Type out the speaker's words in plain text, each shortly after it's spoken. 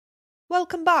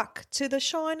Welcome back to the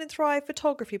Shine and Thrive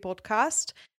Photography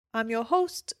Podcast. I'm your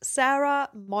host, Sarah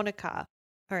Monica.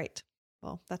 All right,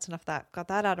 well, that's enough of that. Got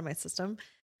that out of my system.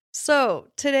 So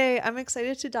today I'm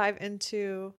excited to dive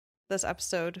into this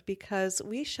episode because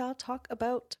we shall talk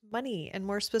about money, and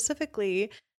more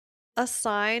specifically, a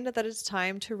sign that it's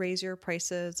time to raise your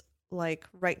prices like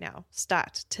right now,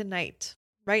 tonight,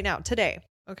 right now, today.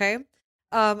 Okay.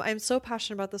 I'm so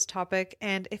passionate about this topic.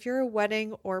 And if you're a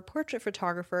wedding or portrait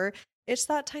photographer, it's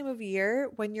that time of year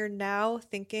when you're now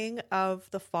thinking of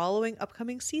the following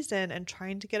upcoming season and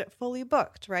trying to get it fully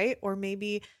booked, right? Or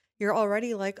maybe you're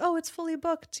already like, oh, it's fully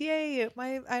booked. Yay.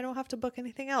 I don't have to book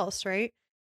anything else, right?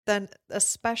 Then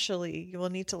especially you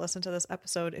will need to listen to this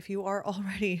episode if you are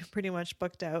already pretty much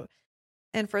booked out.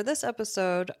 And for this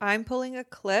episode, I'm pulling a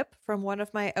clip from one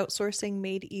of my outsourcing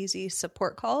made easy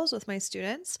support calls with my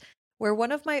students, where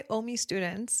one of my OMI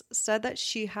students said that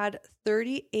she had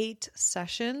 38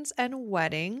 sessions and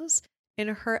weddings in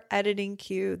her editing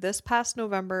queue this past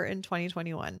November in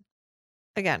 2021.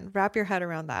 Again, wrap your head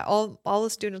around that. All the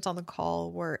students on the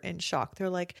call were in shock. They're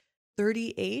like,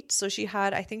 38? So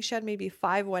I think she had maybe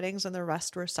 5 weddings and the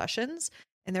rest were sessions,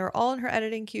 and they were all in her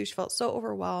editing queue. She felt so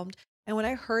overwhelmed. And when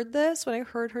I heard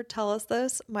her tell us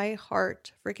this, my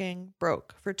heart freaking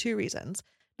broke for 2 reasons.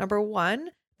 Number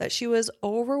one, that she was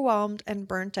overwhelmed and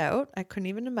burnt out. I couldn't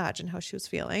even imagine how she was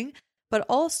feeling. But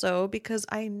also because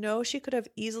I know she could have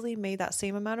easily made that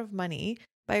same amount of money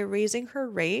by raising her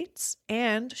rates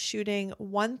and shooting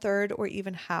 1/3 or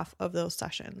even half of those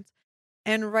sessions.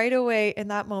 And right away in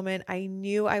that moment, I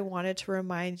knew I wanted to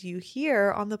remind you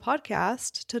here on the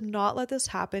podcast to not let this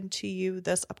happen to you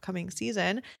this upcoming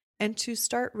season and to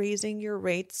start raising your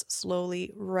rates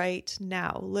slowly right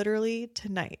now, literally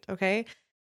tonight, okay?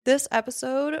 This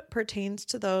episode pertains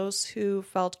to those who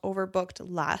felt overbooked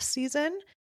last season.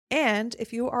 And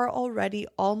if you are already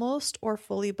almost or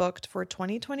fully booked for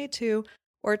 2022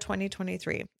 or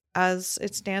 2023, as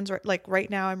it stands right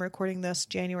now, I'm recording this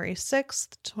January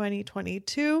 6th,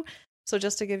 2022. So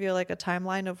just to give you like a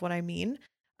timeline of what I mean.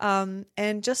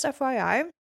 And just FYI,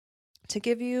 to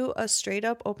give you a straight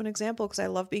up open example, because I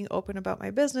love being open about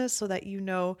my business so that you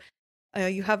know,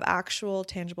 you have actual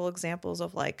tangible examples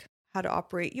of like how to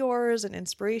operate yours and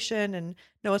inspiration and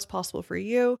know it's possible for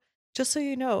you. Just so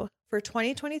you know, for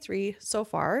 2023 so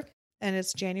far, and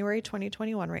it's January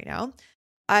 2021 right now,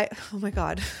 oh my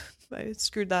God, I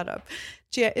screwed that up.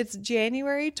 It's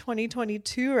January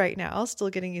 2022 right now, still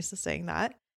getting used to saying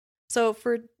that. So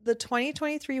for the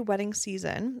 2023 wedding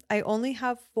season, I only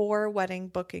have 4 wedding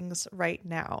bookings right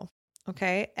now.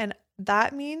 Okay. And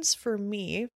that means for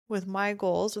me, with my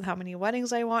goals, with how many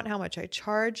weddings I want, how much I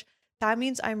charge, that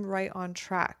means I'm right on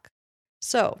track.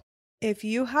 So if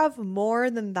you have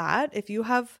more than that, if you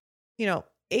have,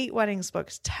 8 weddings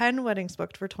booked, 10 weddings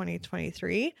booked for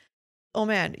 2023, oh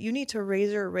man, you need to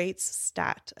raise your rates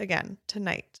again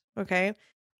tonight. Okay.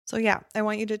 So yeah, I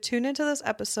want you to tune into this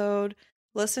episode,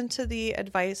 listen to the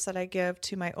advice that I give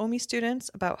to my OMI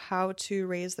students about how to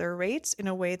raise their rates in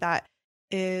a way that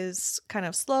is kind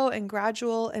of slow and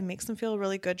gradual and makes them feel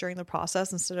really good during the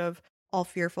process instead of all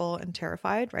fearful and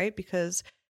terrified, right? Because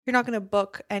you're not going to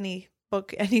book any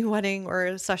wedding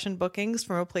or session bookings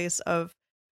from a place of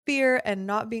fear and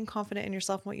not being confident in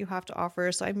yourself and what you have to offer.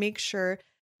 So I make sure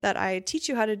that I teach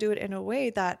you how to do it in a way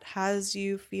that has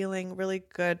you feeling really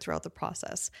good throughout the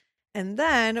process. And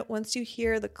then once you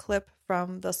hear the clip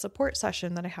from the support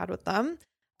session that I had with them,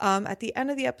 at the end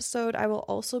of the episode, I will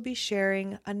also be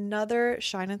sharing another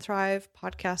Shine and Thrive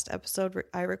podcast episode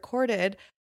I recorded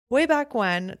way back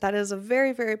when. That is a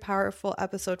very, very powerful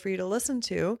episode for you to listen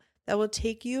to that will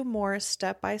take you more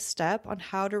step by step on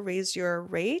how to raise your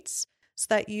rates so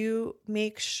that you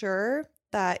make sure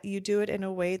that you do it in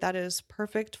a way that is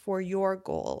perfect for your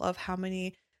goal of how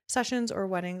many sessions or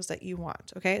weddings that you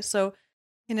want. Okay. So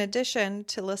in addition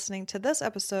to listening to this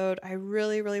episode, I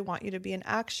really, really want you to be in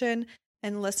action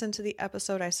and listen to the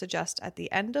episode I suggest at the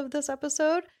end of this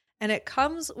episode. And it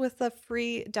comes with a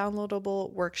free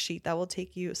downloadable worksheet that will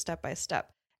take you step by step.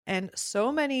 And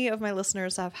so many of my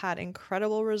listeners have had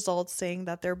incredible results saying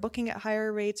that they're booking at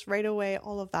higher rates right away,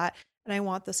 all of that. And I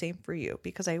want the same for you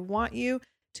because I want you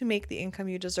to make the income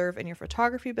you deserve in your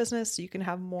photography business so you can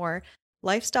have more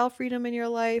lifestyle freedom in your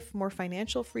life, more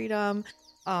financial freedom,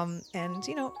 and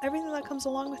everything that comes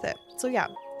along with it. So yeah,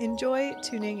 enjoy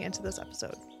tuning into this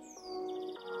episode.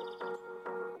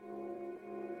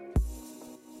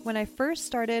 When I first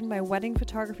started my wedding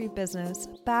photography business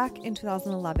back in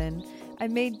 2011, I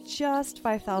made just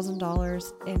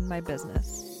 $5,000 in my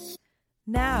business.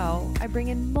 Now I bring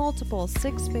in multiple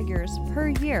 6 figures per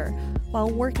year while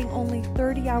working only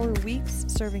 30-hour weeks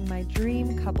serving my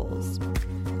dream couples.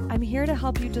 I'm here to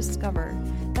help you discover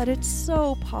that it's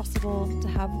so possible to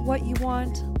have what you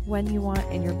want when you want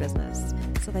in your business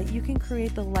so that you can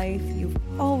create the life you've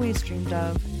always dreamed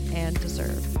of and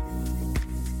deserve.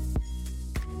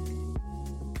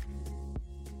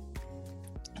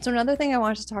 So another thing I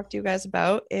wanted to talk to you guys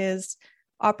about is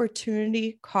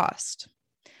opportunity cost.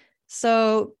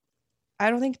 So I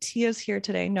don't think Tia's here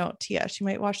today. No, Tia, she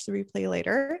might watch the replay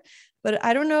later, but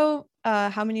I don't know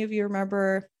how many of you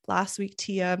remember last week,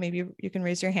 Tia, maybe you can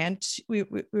raise your hand.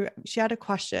 She had a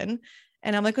question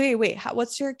and I'm like, okay, wait,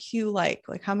 what's your queue like?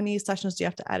 Like how many sessions do you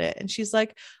have to edit? And she's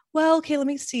like, well, okay, let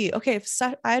me see. Okay,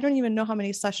 I don't even know how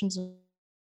many sessions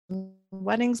in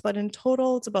weddings, but in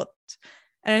total it's about,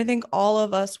 and I think all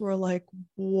of us were like,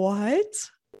 what?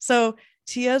 So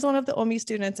Tia is one of the OMI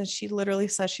students and she literally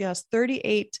says she has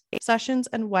 38 sessions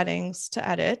and weddings to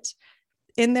edit.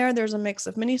 In there, there's a mix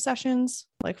of mini sessions,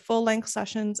 like full length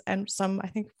sessions, and some, I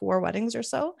think 4 weddings or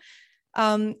so.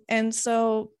 And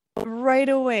so right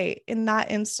away in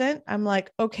that instant, I'm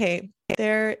like, okay,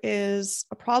 there is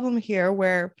a problem here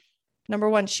where number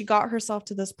one, she got herself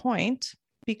to this point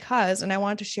because, and I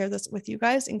wanted to share this with you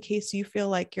guys in case you feel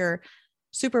like you're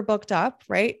super booked up,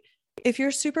 right? If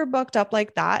you're super booked up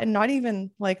like that, and not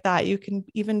even like that, you can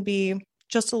even be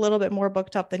just a little bit more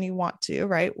booked up than you want to,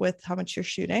 right? With how much you're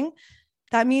shooting.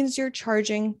 That means you're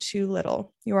charging too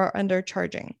little. You are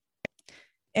undercharging.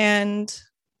 And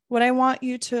what I want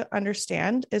you to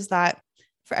understand is that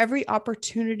for every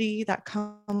opportunity that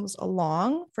comes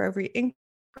along, for every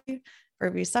inquiry, for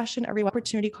every session, every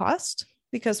opportunity cost,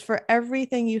 because for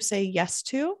everything you say yes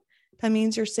to, that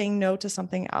means you're saying no to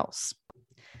something else.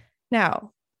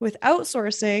 Now, with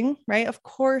outsourcing, right, of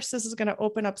course, this is going to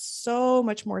open up so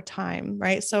much more time,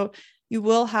 right? So you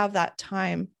will have that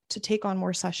time to take on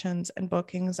more sessions and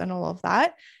bookings and all of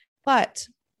that. But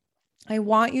I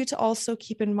want you to also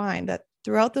keep in mind that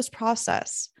throughout this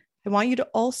process, I want you to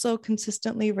also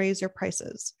consistently raise your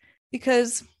prices,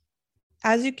 because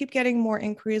as you keep getting more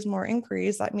inquiries,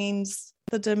 that means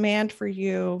the demand for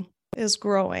you is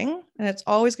growing, and it's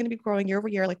always going to be growing year over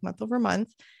year, like month over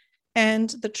month. And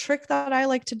the trick that I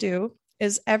like to do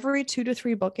is every 2 to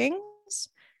 3 bookings,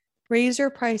 raise your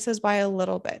prices by a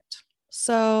little bit.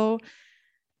 So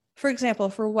for example,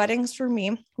 for weddings for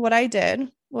me, what I did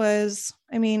was,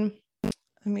 let me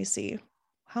see,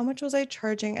 how much was I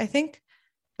charging? I think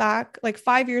back like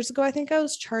 5 years ago, I think I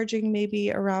was charging maybe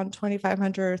around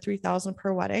 2,500 or 3,000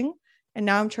 per wedding. And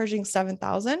now I'm charging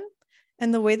 7,000.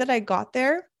 And the way that I got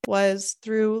there was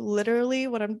through literally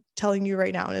what I'm telling you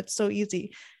right now. And it's so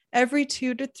easy. Every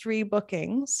 2 to 3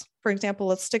 bookings, for example,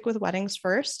 let's stick with weddings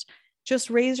first, just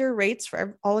raise your rates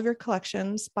for all of your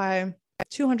collections by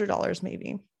 $200,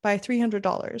 maybe by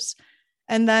 $300.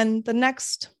 And then the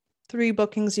next 3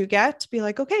 bookings you get, be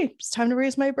like, okay, it's time to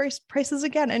raise my prices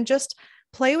again, and just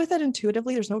play with it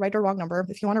intuitively. There's no right or wrong number.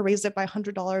 If you want to raise it by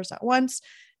 $100 at once,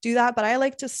 do that. But I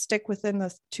like to stick within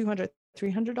the $200,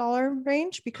 $300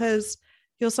 range, because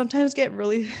you'll sometimes get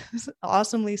really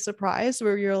awesomely surprised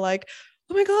where you're like,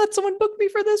 oh my God, someone booked me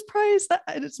for this price.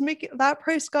 That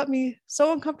price got me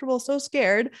so uncomfortable, so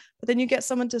scared. But then you get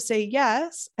someone to say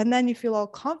yes, and then you feel all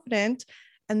confident.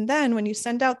 And then when you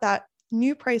send out that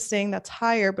new pricing that's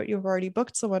higher, but you've already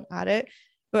booked someone at it,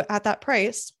 but at that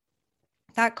price,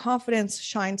 that confidence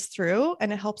shines through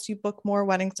and it helps you book more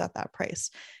weddings at that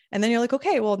price. And then you're like,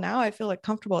 okay, well, now I feel like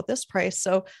comfortable at this price,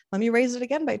 so let me raise it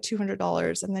again by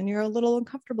 $200. And then you're a little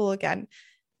uncomfortable again.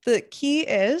 The key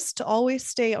is to always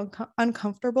stay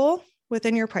uncomfortable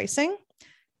within your pricing,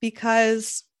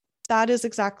 because that is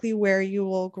exactly where you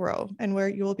will grow and where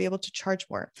you will be able to charge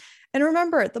more. And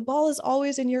remember, the ball is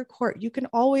always in your court. You can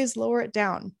always lower it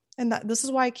down. And this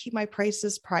is why I keep my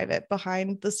prices private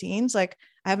behind the scenes. Like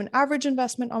I have an average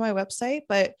investment on my website,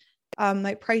 but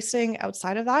my pricing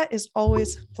outside of that is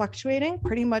always fluctuating,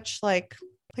 pretty much like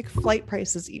flight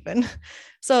prices even.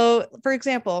 So for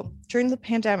example, during the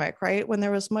pandemic, right, when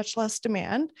there was much less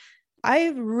demand, I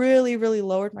really, really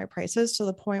lowered my prices to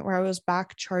the point where I was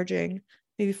back charging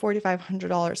maybe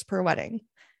 $4,500 per wedding.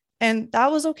 And that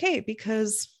was okay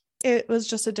because it was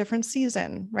just a different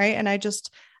season, right? And I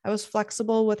was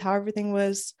flexible with how everything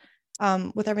was,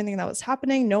 with everything that was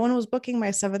happening. No one was booking my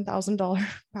 $7,000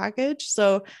 package.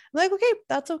 So I'm like, okay,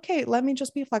 that's okay. Let me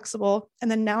just be flexible. And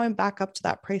then now I'm back up to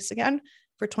that price again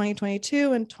for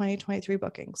 2022 and 2023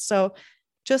 bookings. So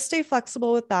just stay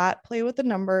flexible with that, play with the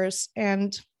numbers,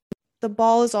 and the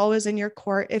ball is always in your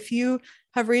court. If you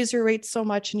have raised your rates so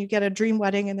much and you get a dream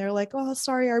wedding and they're like, oh,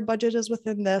 sorry, our budget is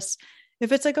within this.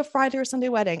 If it's like a Friday or Sunday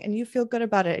wedding and you feel good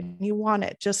about it and you want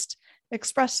it, just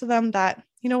express to them that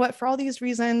you know what, for all these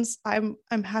reasons, I'm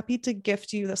happy to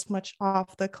gift you this much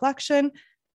off the collection.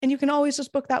 And you can always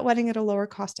just book that wedding at a lower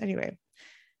cost anyway.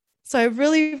 So I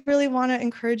really, really want to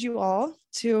encourage you all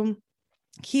to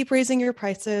keep raising your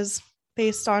prices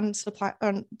based on supply,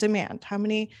 on demand, how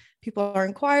many people are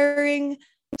inquiring,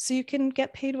 so you can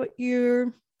get paid what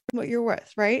you're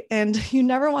worth, right? And you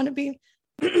never want to be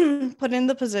put in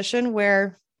the position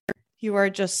where you are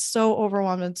just so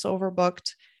overwhelmed and so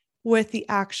overbooked with the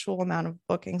actual amount of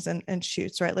bookings and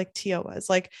shoots, right? Like Tia was.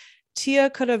 Like Tia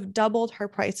could have doubled her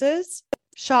prices,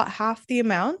 shot half the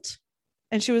amount,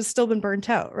 and she would still been burnt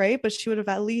out, right? But she would have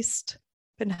at least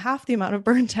been half the amount of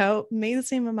burnt out, made the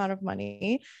same amount of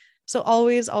money. So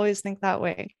always, always think that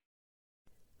way.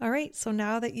 All right, so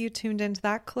now that you tuned into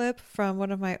that clip from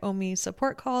one of my OMI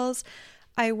support calls,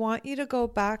 I want you to go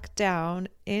back down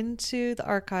into the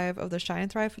archive of the Shine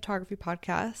and Thrive Photography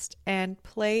podcast and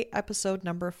play episode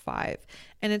number 5.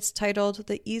 And it's titled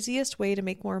The Easiest Way to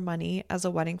Make More Money as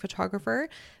a Wedding Photographer.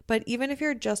 But even if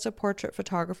you're just a portrait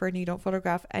photographer and you don't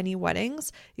photograph any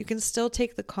weddings, you can still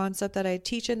take the concept that I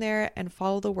teach in there and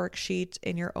follow the worksheet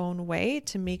in your own way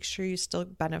to make sure you still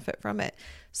benefit from it.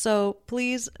 So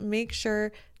please make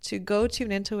sure to go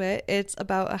tune into it. It's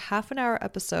about a half an hour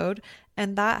episode,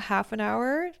 and that half an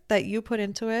hour that you put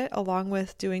into it, along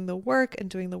with doing the work and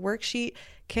doing the worksheet,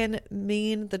 can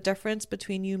mean the difference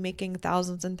between you making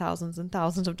thousands and thousands and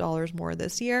thousands of dollars more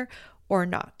this year or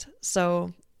not.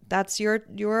 So that's your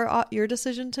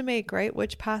decision to make, right?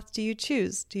 Which path do you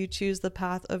choose? Do you choose the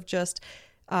path of just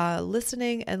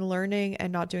listening and learning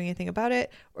and not doing anything about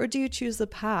it? Or do you choose the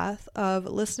path of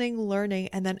listening, learning,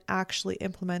 and then actually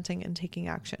implementing and taking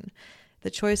action? The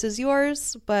choice is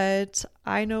yours, but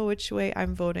I know which way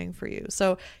I'm voting for you.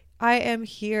 So I am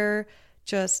here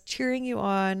just cheering you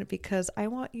on because I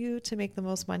want you to make the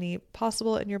most money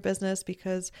possible in your business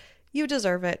because you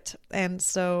deserve it. And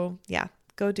so, yeah,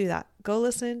 go do that. Go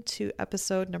listen to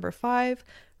episode number 5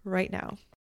 right now.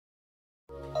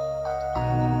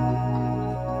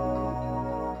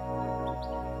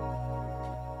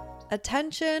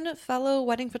 Attention, fellow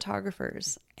wedding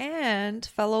photographers and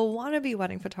fellow wannabe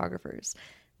wedding photographers.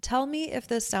 Tell me if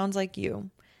this sounds like you.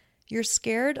 You're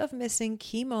scared of missing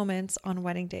key moments on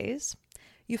wedding days.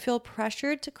 You feel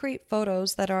pressured to create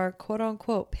photos that are quote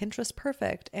unquote Pinterest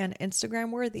perfect and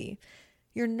Instagram worthy.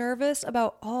 You're nervous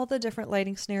about all the different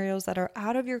lighting scenarios that are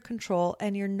out of your control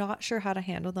and you're not sure how to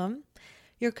handle them.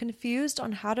 You're confused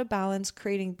on how to balance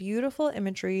creating beautiful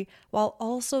imagery while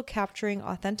also capturing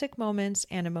authentic moments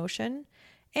and emotion.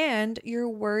 And you're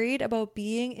worried about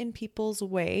being in people's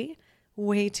way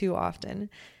too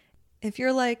often. If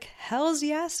you're like, hells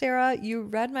yeah, Sarah, you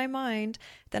read my mind,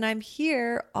 then I'm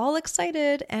here all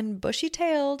excited and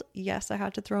bushy-tailed. Yes, I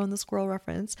had to throw in the squirrel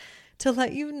reference to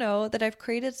let you know that I've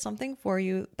created something for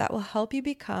you that will help you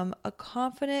become a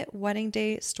confident wedding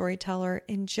day storyteller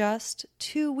in just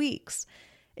 2 weeks.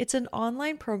 It's an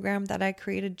online program that I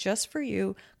created just for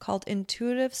you called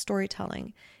Intuitive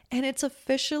Storytelling, and it's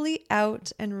officially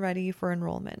out and ready for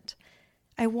enrollment.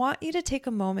 I want you to take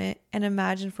a moment and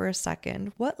imagine for a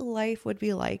second what life would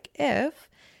be like if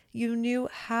you knew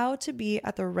how to be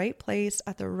at the right place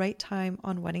at the right time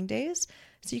on wedding days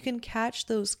so you can catch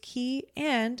those key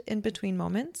and in between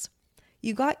moments.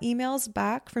 You got emails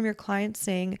back from your clients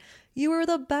saying, "You were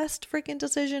the best freaking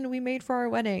decision we made for our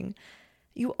wedding."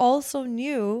 You also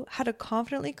knew how to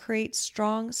confidently create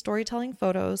strong storytelling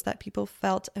photos that people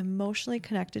felt emotionally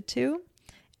connected to.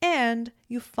 And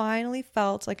you finally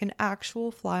felt like an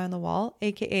actual fly on the wall,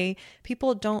 aka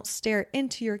people don't stare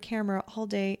into your camera all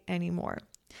day anymore.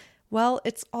 Well,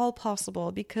 it's all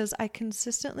possible because I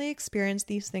consistently experience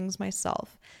these things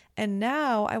myself. And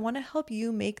now I want to help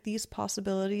you make these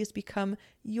possibilities become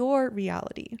your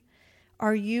reality.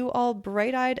 Are you all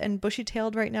bright-eyed and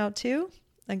bushy-tailed right now too?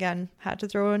 Again, had to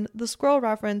throw in the squirrel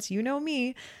reference, you know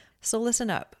me. So listen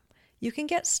up. You can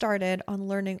get started on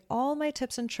learning all my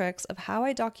tips and tricks of how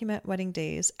I document wedding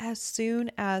days as soon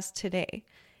as today.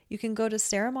 You can go to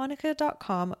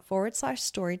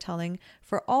sarahmonica.com/storytelling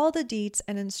for all the deets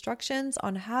and instructions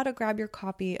on how to grab your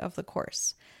copy of the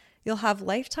course. You'll have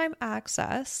lifetime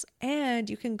access and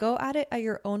you can go at it at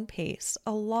your own pace,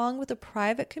 along with a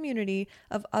private community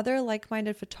of other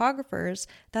like-minded photographers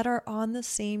that are on the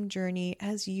same journey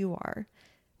as you are.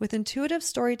 With intuitive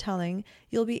storytelling,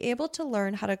 you'll be able to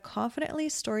learn how to confidently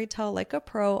storytell like a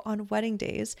pro on wedding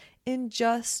days in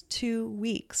just 2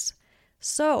 weeks.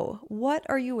 So, what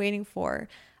are you waiting for?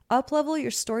 Up-level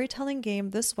your storytelling game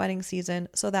this wedding season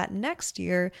so that next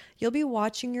year you'll be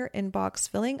watching your inbox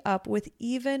filling up with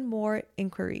even more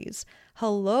inquiries.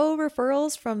 Hello,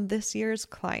 referrals from this year's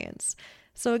clients.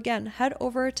 So again, head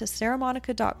over to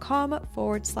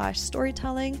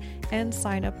sarahmonica.com/storytelling and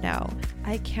sign up now.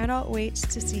 I cannot wait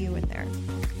to see you in there.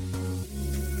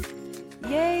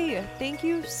 Yay! Thank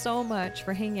you so much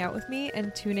for hanging out with me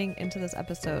and tuning into this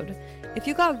episode. If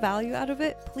you got value out of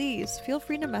it, please feel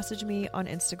free to message me on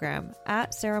Instagram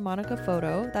at Sarah Monica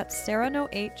Photo. That's Sarah no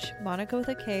H, Monica with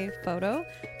a K, photo,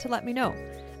 to let me know.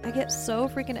 I get so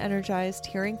freaking energized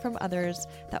hearing from others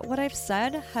that what I've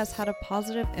said has had a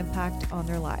positive impact on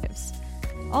their lives.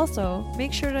 Also,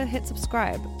 make sure to hit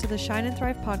subscribe to the Shine and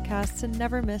Thrive podcast to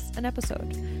never miss an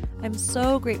episode. I'm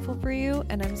so grateful for you,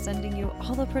 and I'm sending you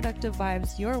all the productive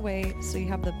vibes your way so you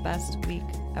have the best week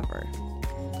ever.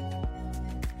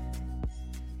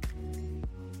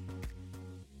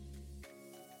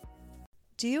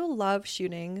 Do you love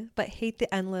shooting but hate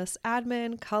the endless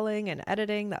admin, culling, and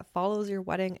editing that follows your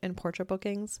wedding and portrait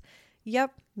bookings?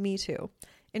 Yep, me too.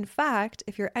 In fact,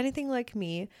 if you're anything like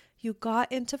me, you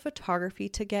got into photography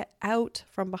to get out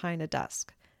from behind a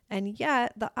desk. And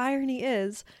yet, the irony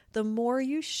is, the more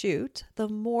you shoot, the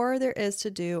more there is to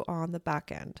do on the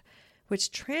back end,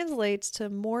 which translates to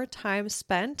more time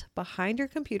spent behind your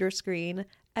computer screen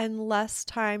and less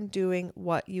time doing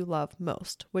what you love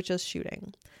most, which is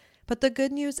shooting. But the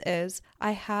good news is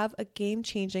I have a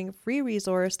game-changing free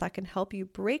resource that can help you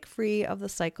break free of the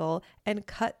cycle and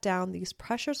cut down these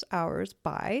precious hours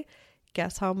by,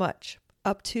 guess how much?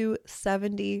 Up to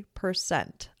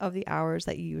 70% of the hours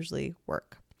that you usually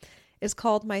work. It's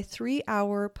called my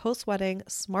 3-hour post-wedding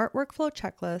smart workflow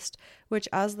checklist, which,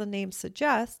 as the name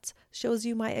suggests, shows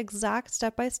you my exact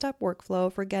step-by-step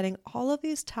workflow for getting all of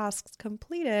these tasks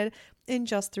completed in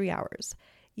just 3 hours.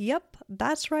 Yep,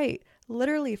 that's right.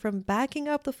 Literally from backing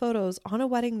up the photos on a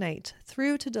wedding night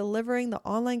through to delivering the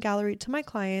online gallery to my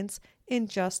clients in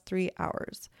just 3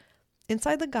 hours.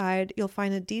 Inside the guide, you'll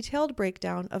find a detailed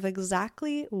breakdown of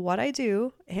exactly what I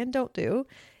do and don't do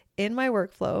in my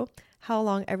workflow, how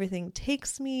long everything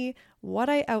takes me, what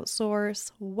I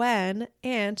outsource, when,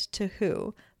 and to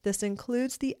who. This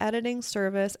includes the editing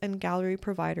service and gallery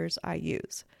providers I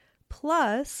use.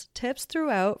 Plus tips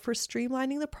throughout for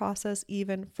streamlining the process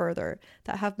even further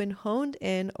that have been honed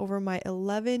in over my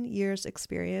 11 years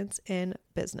experience in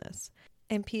business.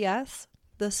 And P.S.,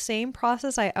 the same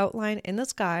process I outline in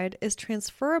this guide is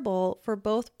transferable for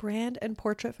both brand and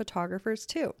portrait photographers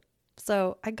too.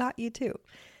 So I got you too.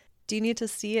 Do you need to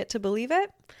see it to believe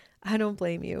it? I don't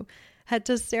blame you. Head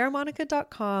to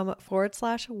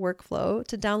sarahmonica.com/workflow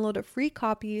to download a free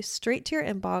copy straight to your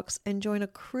inbox and join a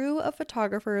crew of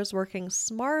photographers working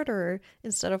smarter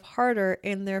instead of harder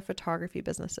in their photography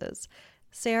businesses.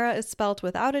 Sarah is spelled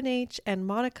without an H and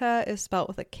Monica is spelled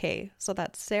with a K. So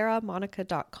that's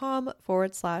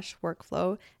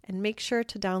sarahmonica.com/workflow, and make sure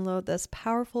to download this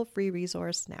powerful free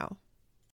resource now.